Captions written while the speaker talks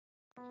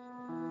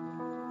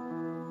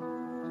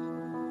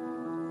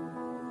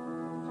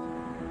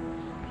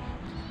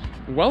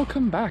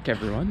Welcome back,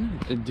 everyone.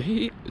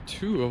 Day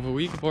 2 of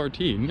week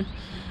 14.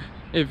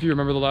 If you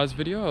remember the last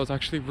video, I was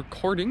actually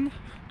recording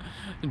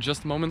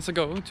just moments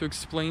ago to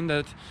explain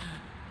that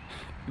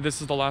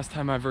this is the last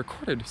time I've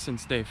recorded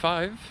since day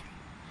 5.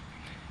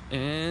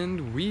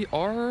 And we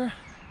are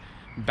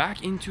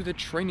back into the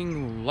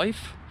training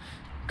life,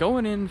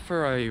 going in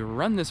for a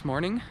run this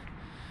morning.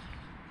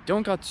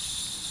 Don't got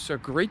a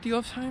great deal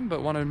of time,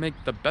 but want to make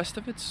the best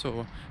of it,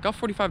 so got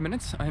 45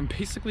 minutes. I'm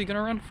basically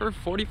gonna run for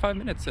 45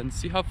 minutes and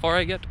see how far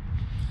I get.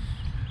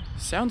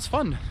 Sounds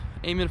fun.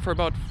 Aiming for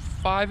about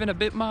 5 and a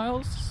bit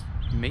miles,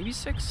 maybe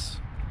 6.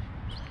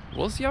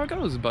 We'll see how it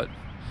goes, but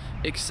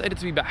excited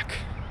to be back.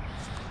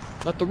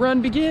 Let the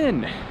run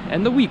begin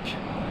and the week.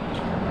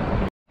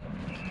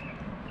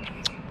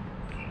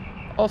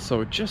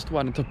 Also, just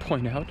wanted to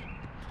point out,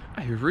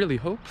 I really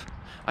hope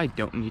I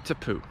don't need to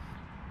poo,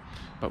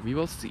 but we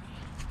will see.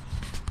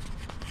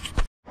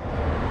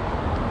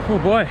 Oh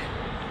boy,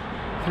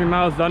 3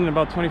 miles done in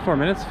about 24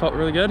 minutes. Felt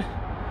really good,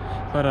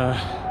 but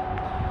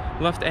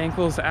left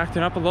ankle's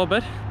acting up a little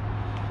bit.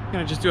 I'm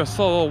gonna just do a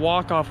slow little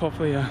walk off,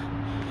 hopefully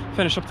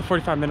finish up the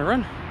 45-minute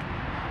run.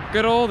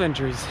 Good old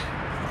injuries.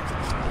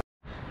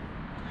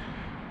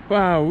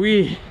 Wow,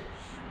 we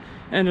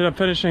ended up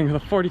finishing the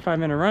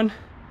 45-minute run,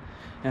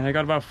 and I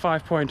got about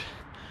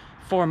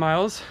 5.4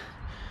 miles,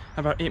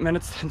 about 8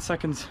 minutes 10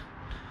 seconds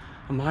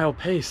a mile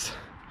pace.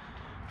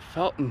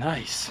 Felt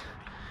nice.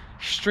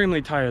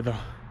 Extremely tired though.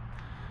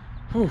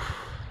 Whew.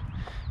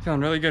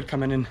 Feeling really good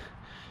coming in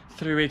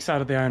 3 weeks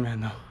out of the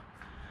Ironman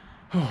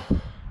though.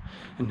 Whew.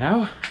 And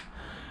now,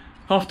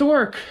 off to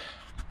work.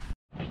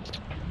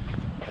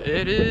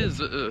 It is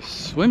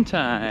swim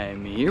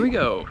time. Here we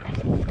go.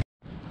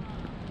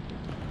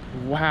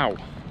 Wow.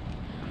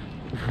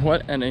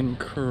 What an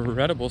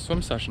incredible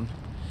swim session.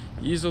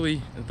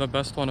 Easily the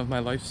best one of my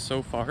life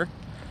so far.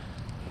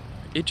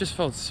 It just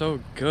felt so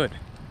good.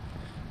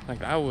 Like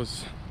that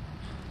was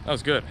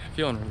good.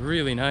 Feeling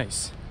really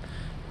nice.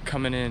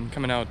 Coming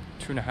out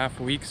 2.5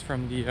 weeks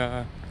from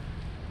the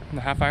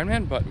half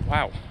Ironman, but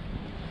wow.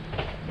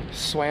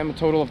 Swam a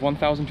total of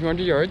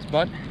 1,200 yards,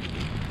 but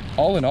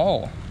all in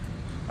all,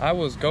 I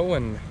was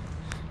going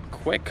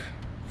quick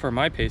for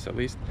my pace at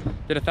least.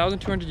 Did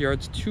 1,200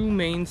 yards, 2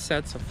 main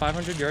sets of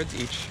 500 yards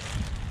each.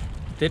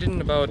 Did it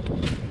in about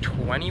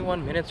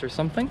 21 minutes or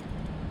something.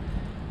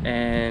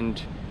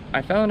 And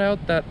I found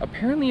out that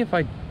apparently if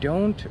I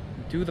don't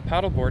do the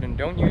paddleboard and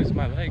don't use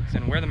my legs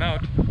and wear them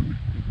out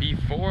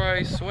before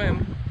I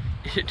swim,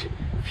 it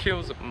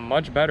feels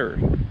much better.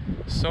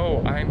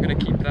 So I'm gonna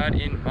keep that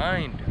in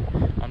mind.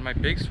 On my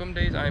big swim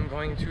days, I'm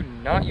going to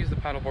not use the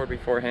paddleboard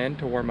beforehand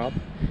to warm up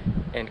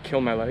and kill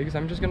my legs.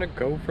 I'm just gonna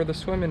go for the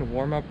swim and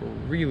warm up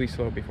really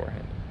slow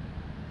beforehand.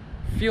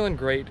 Feeling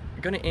great.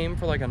 Gonna aim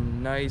for like a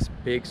nice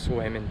big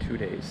swim in 2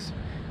 days.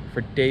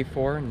 For day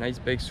 4, nice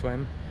big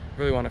swim.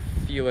 Really want to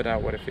feel it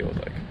out, what it feels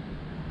like.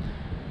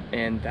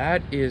 And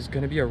that is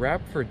going to be a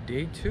wrap for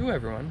day 2,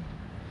 everyone.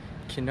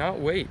 Cannot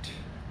wait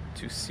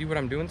to see what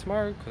I'm doing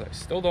tomorrow, because I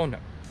still don't know.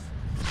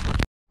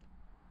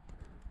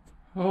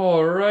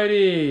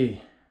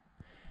 Alrighty.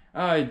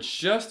 I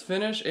just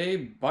finished a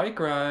bike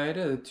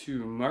ride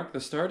to mark the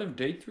start of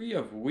day 3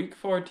 of week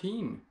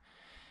 14.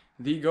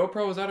 The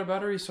GoPro was out of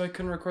battery, so I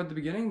couldn't record the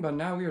beginning, but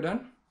now we are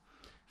done.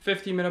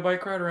 15-minute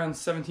bike ride around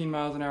 17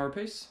 miles an hour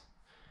pace.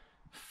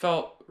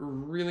 Felt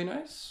really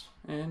nice,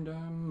 and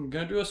I'm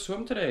gonna do a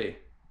swim today.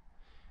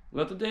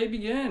 Let the day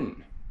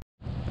begin.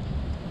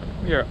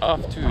 We are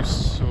off to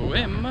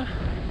swim.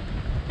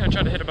 Gonna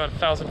try to hit about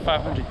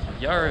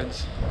 1,500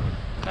 yards.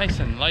 Nice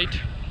and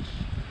light.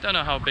 Don't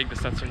know how big the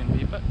sets are gonna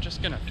be, but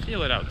just gonna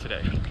feel it out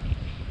today.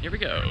 Here we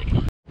go.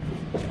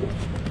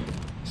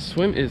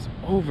 Swim is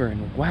over,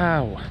 and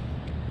wow,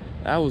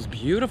 that was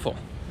beautiful.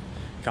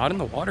 Got in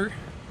the water.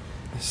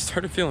 I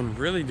started feeling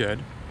really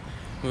good.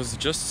 Was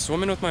just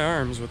swimming with my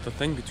arms with the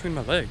thing between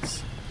my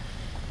legs.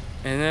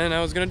 And then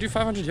I was gonna do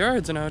 500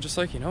 yards, and I was just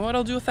like, you know what,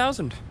 I'll do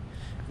 1,000.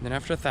 And then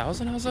after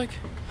 1,000, I was like,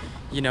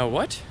 you know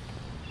what,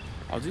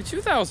 I'll do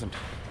 2,000.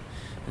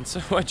 And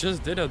so I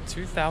just did a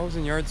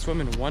 2,000 yard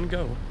swim in one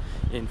go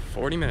in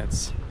 40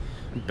 minutes.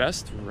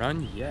 Best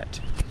run yet.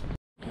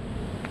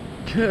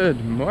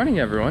 Good morning,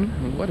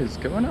 everyone. What is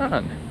going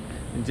on?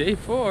 Day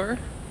 4,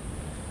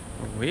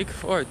 week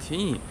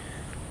 14.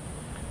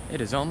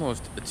 It is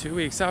almost 2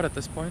 weeks out at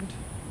this point,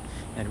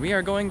 and we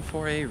are going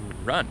for a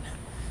run.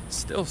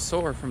 Still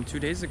sore from 2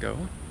 days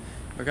ago,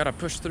 but gotta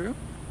push through.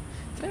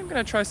 Today I'm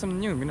gonna try something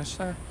new.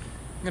 Today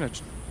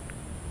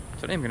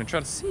I'm gonna try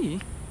to see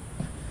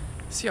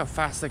how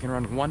fast I can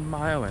run 1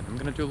 mile, and I'm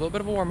gonna do a little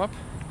bit of a warm up,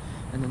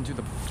 and then do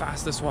the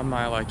fastest 1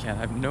 mile I can.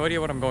 I have no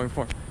idea what I'm going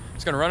for. I'm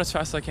just gonna run as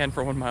fast as I can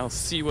for 1 mile,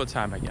 see what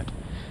time I get.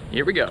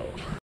 Here we go.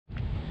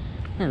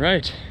 All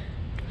right,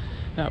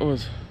 that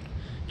was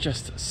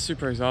just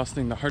super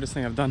exhausting. The hardest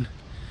thing I've done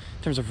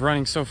in terms of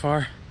running so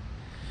far.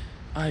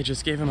 I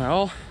just gave it my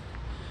all,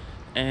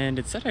 and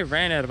it said I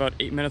ran at about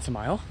 8 minutes a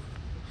mile.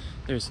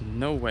 There's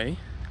no way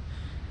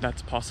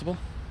that's possible.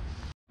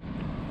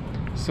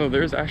 So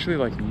there's actually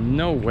like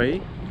no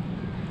way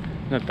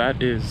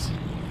that is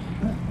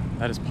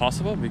that is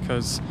possible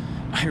because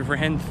I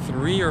ran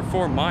 3 or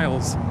 4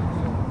 miles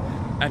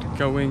at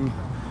going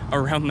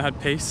around that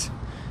pace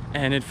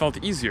and it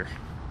felt easier.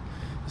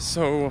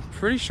 So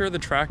pretty sure the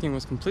tracking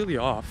was completely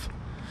off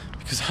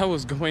because I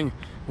was going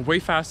way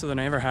faster than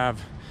I ever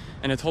have,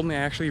 and it told me I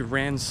actually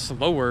ran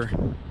slower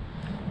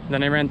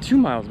than I ran 2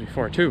 miles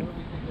before too.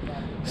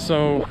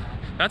 So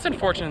that's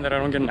unfortunate that I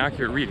don't get an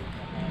accurate reading.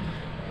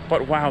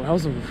 But wow, that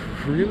was a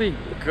really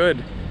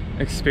good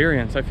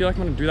experience. I feel like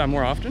I'm gonna do that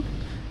more often.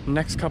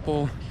 Next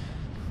couple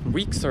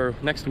weeks or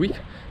next week,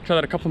 try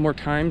that a couple more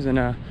times and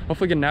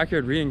hopefully get an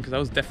accurate reading, because I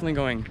was definitely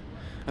going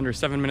under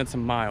 7 minutes a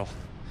mile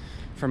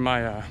from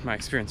my my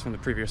experience from the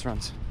previous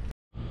runs.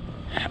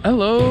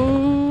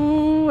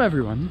 Hello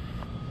everyone.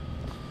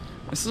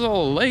 This is a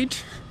little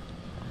late,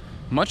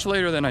 much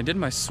later than I did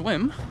my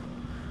swim,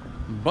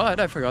 but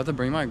I forgot to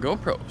bring my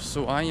GoPro,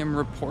 so I am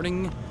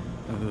reporting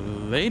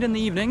late in the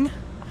evening.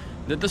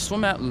 Did the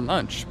swim at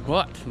lunch,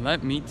 but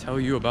let me tell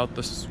you about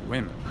the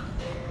swim.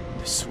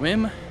 The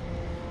swim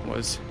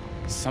was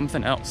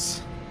something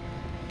else.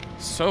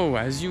 So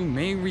as you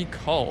may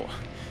recall,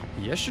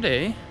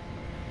 yesterday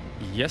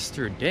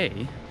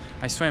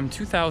I swam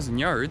 2,000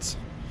 yards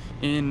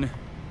in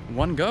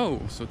one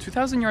go. So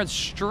 2,000 yards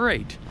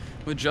straight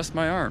with just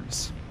my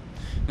arms.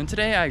 Then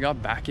today I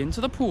got back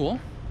into the pool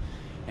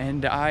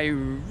and I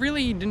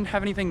really didn't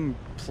have anything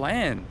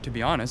planned, to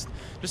be honest.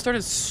 Just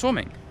started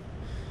swimming.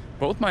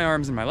 Both my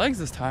arms and my legs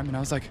this time, and I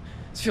was like,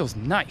 this feels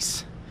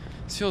nice.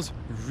 This feels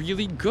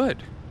really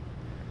good.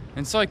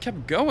 And so I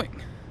kept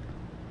going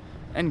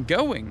and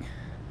going,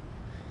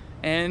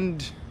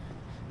 and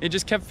it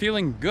just kept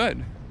feeling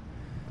good.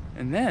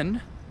 And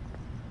then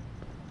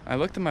I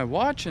looked at my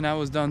watch and I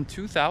was done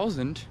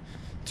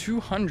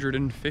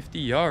 2,250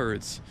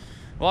 yards.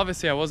 Well,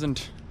 obviously I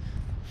wasn't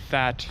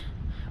that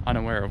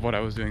unaware of what I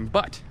was doing,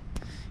 but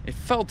it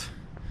felt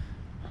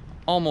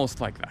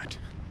almost like that.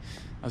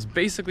 I was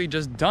basically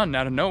just done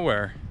out of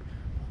nowhere.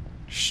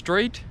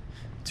 Straight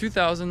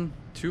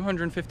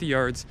 2,250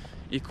 yards,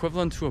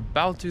 equivalent to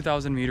about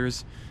 2,000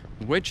 meters,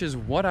 which is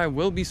what I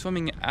will be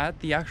swimming at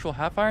the actual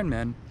half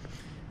Ironman.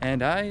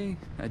 And I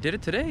did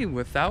it today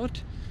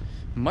without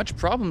much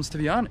problems, to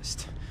be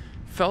honest.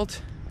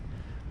 Felt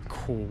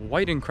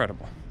quite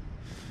incredible.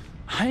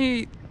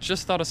 I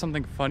just thought of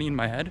something funny in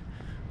my head.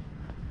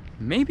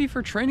 Maybe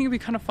for training it'd be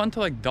kind of fun to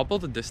like double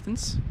the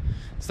distance,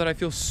 so that I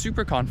feel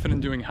super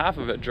confident doing half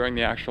of it during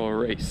the actual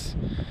race.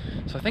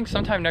 So I think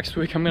sometime next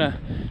week I'm gonna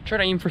try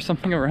to aim for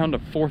something around a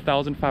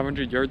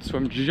 4,500 yard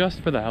swim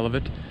just for the hell of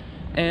it,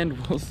 and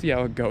we'll see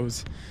how it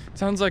goes. It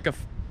sounds like a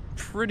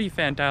pretty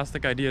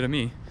fantastic idea to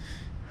me.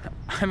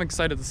 I'm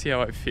excited to see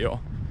how I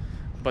feel.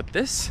 But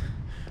this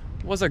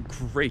was a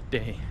great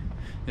day.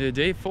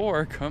 Day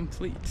 4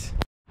 complete.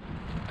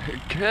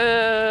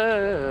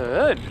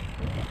 Good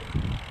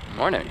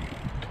morning,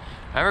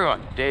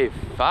 everyone. Day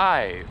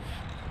 5.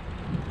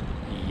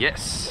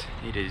 Yes,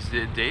 it is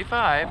day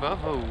 5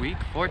 of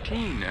week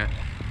 14,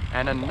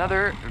 and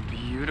another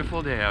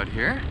beautiful day out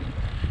here,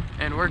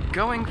 and we're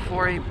going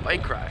for a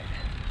bike ride.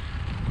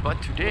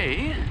 But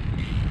today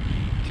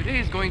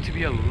is going to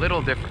be a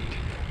little different.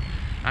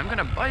 I'm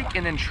gonna bike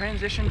and then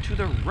transition to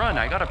the run.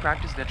 I gotta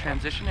practice that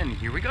transition, and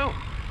here we go.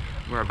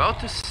 We're about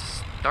to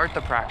start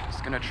the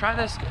practice. Gonna try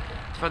this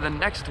for the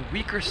next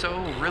week or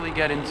so, really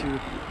get into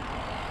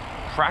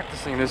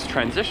practicing this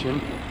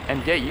transition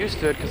and get used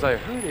to it, because I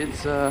heard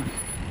it's a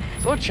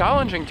little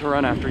challenging to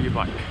run after you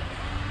bike.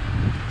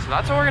 So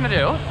that's what we're gonna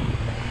do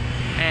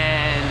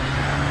and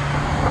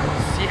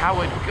see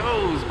how it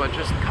goes. But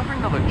just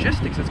covering the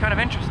logistics, it's kind of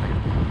interesting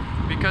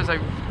because I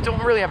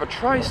don't really have a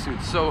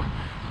tri-suit, so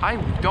I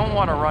don't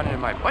want to run in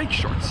my bike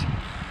shorts.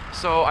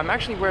 So I'm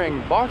actually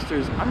wearing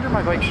boxers under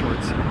my bike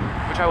shorts,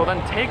 which I will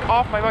then take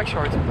off my bike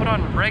shorts and put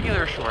on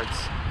regular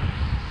shorts.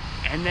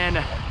 And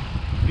then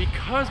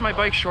because my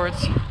bike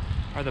shorts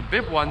are the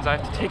bib ones, I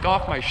have to take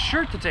off my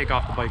shirt to take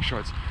off the bike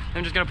shorts.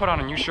 I'm just gonna put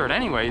on a new shirt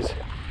anyways,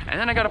 and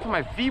then I gotta put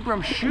my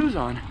Vibram shoes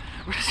on.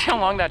 We're gonna see how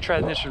long that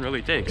transition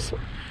really takes,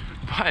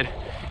 but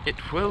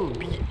it will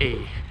be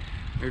a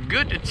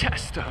good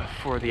test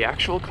for the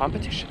actual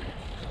competition.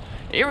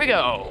 Here we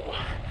go.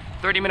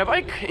 30-minute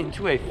bike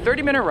into a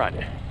 30-minute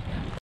run.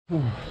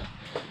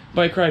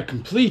 Bike ride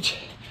complete.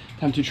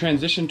 Time to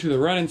transition to the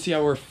run and see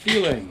how we're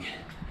feeling.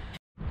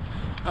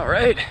 All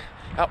right,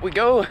 out we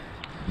go.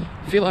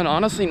 Feeling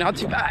honestly not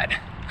too bad.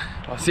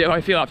 I'll see how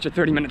I feel after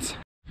 30 minutes.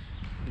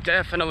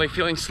 Definitely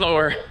feeling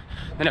slower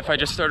than if I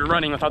just started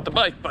running without the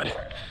bike, but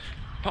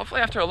hopefully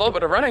after a little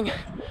bit of running, it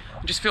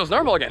just feels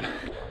normal again.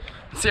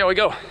 Let's see how we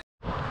go.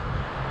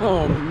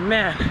 Oh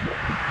man,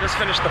 just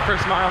finished the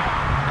first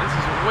mile. This is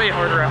way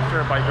harder after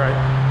a bike ride.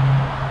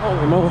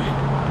 Holy moly.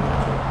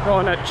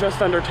 Going at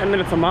just under 10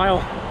 minutes a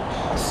mile.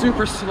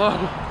 Super slow,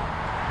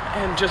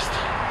 and just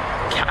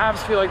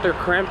calves feel like they're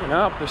cramping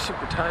up. They're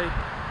super tight.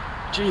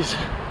 Jeez,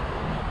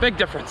 big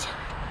difference.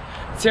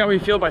 Let's see how we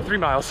feel by 3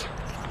 miles.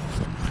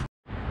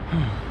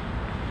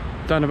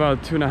 Done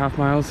about 2.5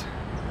 miles.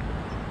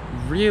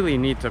 Really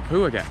need to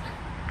poo again.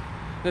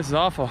 This is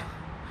awful.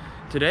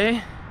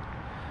 Today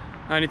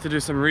I need to do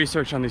some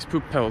research on these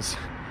poop pills.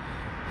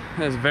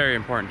 That's very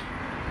important.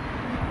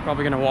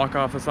 Probably gonna walk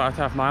off this last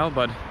half mile,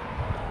 but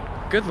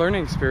good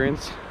learning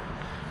experience.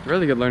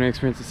 Really good learning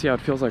experience to see how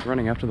it feels like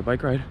running after the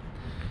bike ride.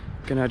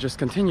 Gonna just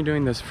continue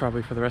doing this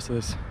probably for the rest of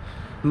this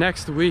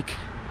next week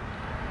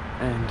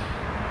and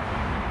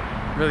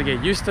really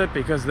get used to it,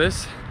 because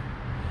this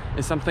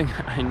is something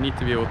I need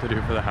to be able to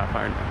do for the half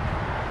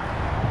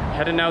Ironman.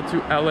 Heading out to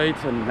LA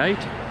tonight.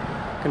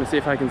 Gonna see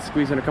if I can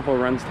squeeze in a couple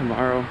of runs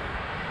tomorrow,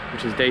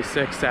 which is day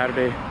 6,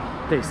 Saturday,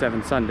 day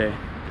 7, Sunday.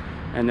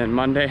 And then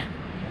Monday,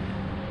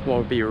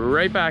 we'll be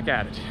right back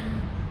at it.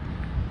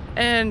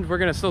 And we're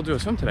gonna still do a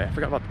swim today. I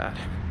forgot about that.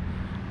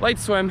 Light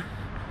swim,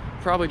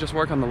 probably just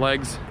work on the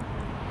legs.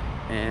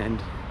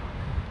 And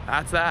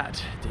that's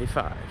that, day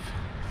 5.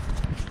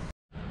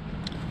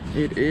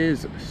 It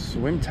is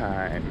swim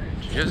time.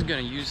 Just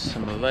gonna use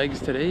some legs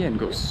today and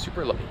go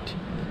super light.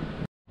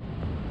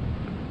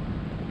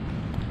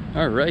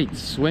 All right,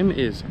 swim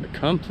is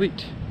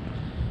complete.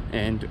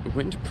 And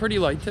went pretty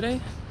light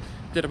today.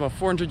 Did about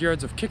 400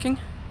 yards of kicking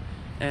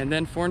and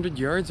then 400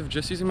 yards of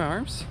just using my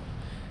arms.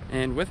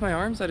 And with my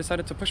arms, I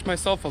decided to push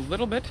myself a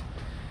little bit,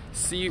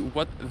 see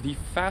what the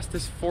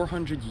fastest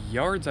 400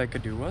 yards I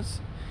could do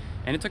was.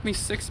 And it took me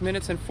 6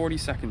 minutes and 40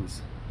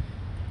 seconds,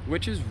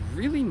 which is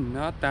really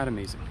not that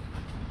amazing.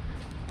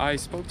 I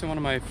spoke to one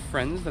of my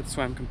friends that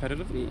swam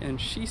competitively,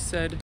 and she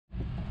said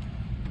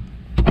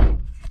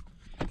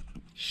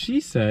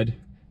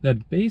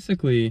that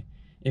basically,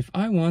 if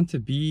I want to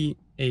be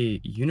a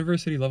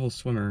university level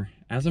swimmer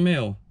as a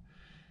male,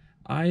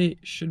 I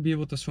should be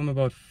able to swim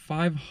about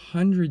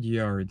 500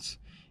 yards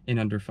in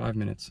under 5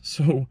 minutes.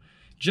 So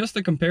just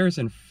a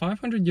comparison,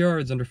 500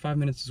 yards under 5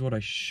 minutes is what I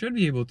should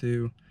be able to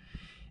do.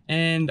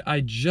 And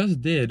I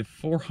just did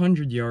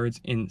 400 yards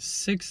in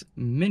 6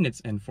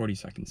 minutes and 40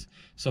 seconds.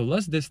 So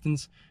less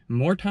distance,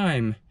 more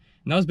time.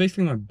 And that was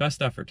basically my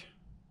best effort.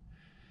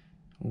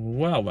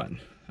 Well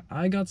then,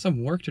 I got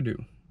some work to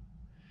do.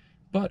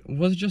 But it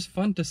was just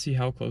fun to see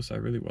how close I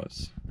really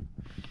was.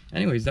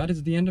 Anyways, that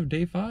is the end of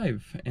day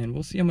 5, and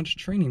we'll see how much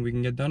training we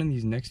can get done in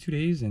these next 2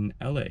 days in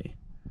LA.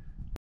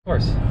 Of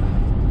course.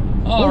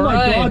 Oh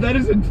my god, that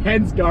is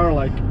intense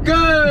garlic.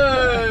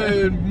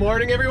 Good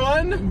morning,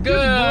 everyone.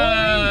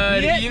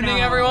 Good evening,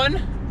 everyone.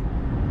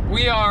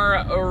 We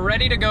are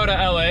ready to go to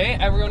LA.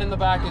 Everyone in the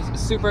back is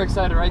super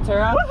excited, right,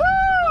 Tara?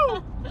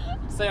 Woohoo!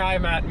 Say hi,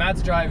 Matt.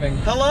 Matt's driving.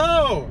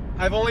 Hello!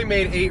 I've only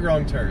made 8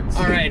 wrong turns.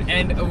 All right,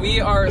 and we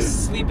are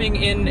sleeping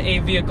in a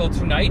vehicle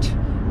tonight,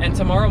 and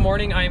tomorrow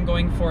morning I am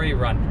going for a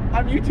run.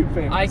 I'm YouTube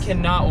famous. I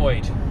cannot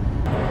wait.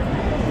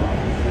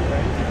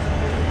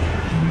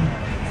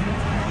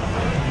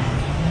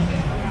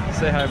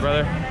 Say hi,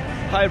 brother.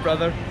 Hi,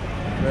 brother.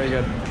 Very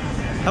good.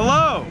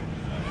 Hello!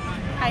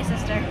 Hi,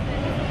 sister.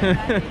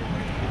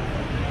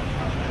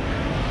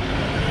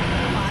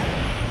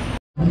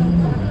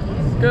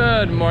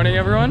 Good morning,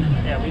 everyone.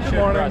 Yeah, we should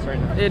cross right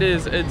now. It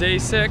is day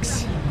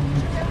 6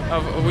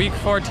 of week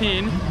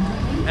 14,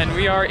 and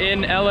we are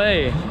in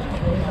LA.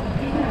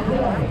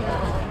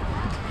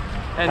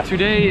 And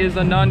today is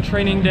a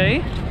non-training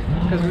day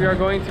because we are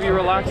going to be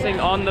relaxing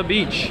on the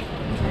beach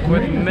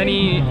with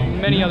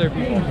many other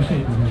people.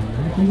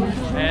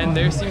 And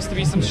there seems to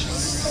be some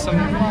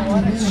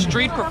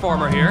street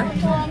performer here.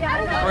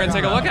 We're gonna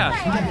take a look at.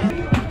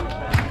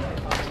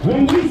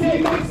 When we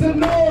say make some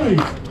noise,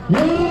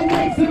 y'all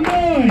make some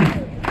noise.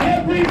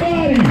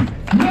 Everybody,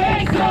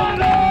 make some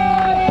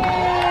noise!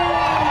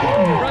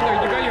 Brother,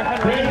 you got your head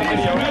right in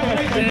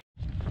the video.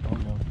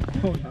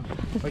 Oh no.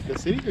 Like the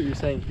city, or you're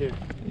saying here?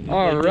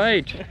 All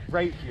right.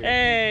 Right here.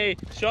 Hey,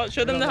 show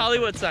them the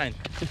Hollywood sign.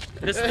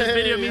 This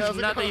video means how's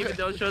it nothing going? if you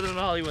don't show them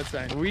the Hollywood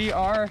sign. We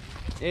are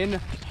in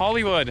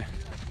Hollywood,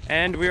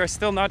 and we are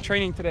still not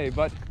training today,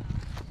 but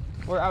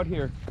we're out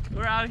here.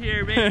 We're out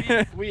here,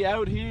 baby. We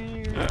out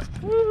here.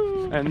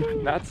 And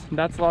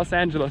that's Los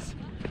Angeles.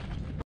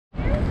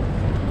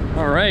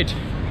 All right,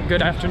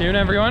 good afternoon,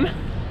 everyone.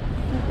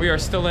 We are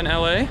still in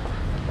LA.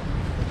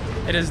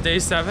 It is day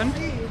 7,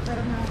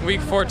 week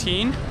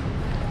 14,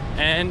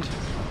 and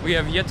we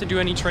have yet to do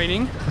any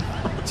training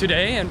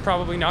today, and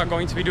probably not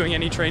going to be doing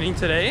any training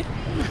today.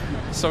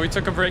 So we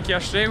took a break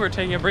yesterday, we're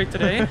taking a break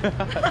today.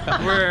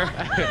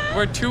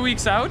 We're 2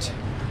 weeks out.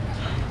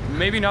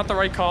 Maybe not the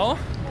right call,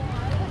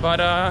 but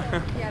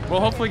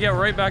we'll hopefully get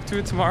right back to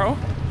it tomorrow.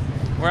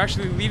 We're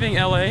actually leaving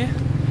LA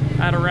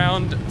at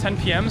around 10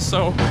 p.m.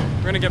 so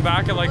we're gonna get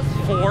back at like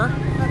 4.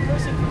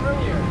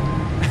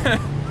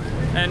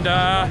 And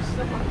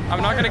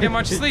I'm not gonna get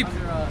much sleep.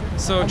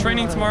 So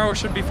training tomorrow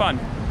should be fun.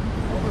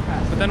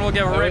 But then we'll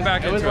get right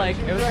back into it.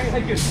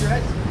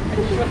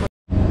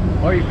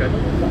 Or you could.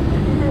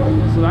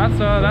 So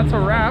that's a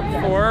wrap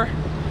for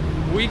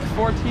week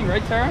 14,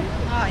 right, Tara?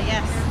 Oh,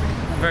 yes.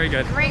 Very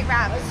good. Great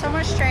wrap. So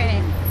much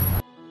training.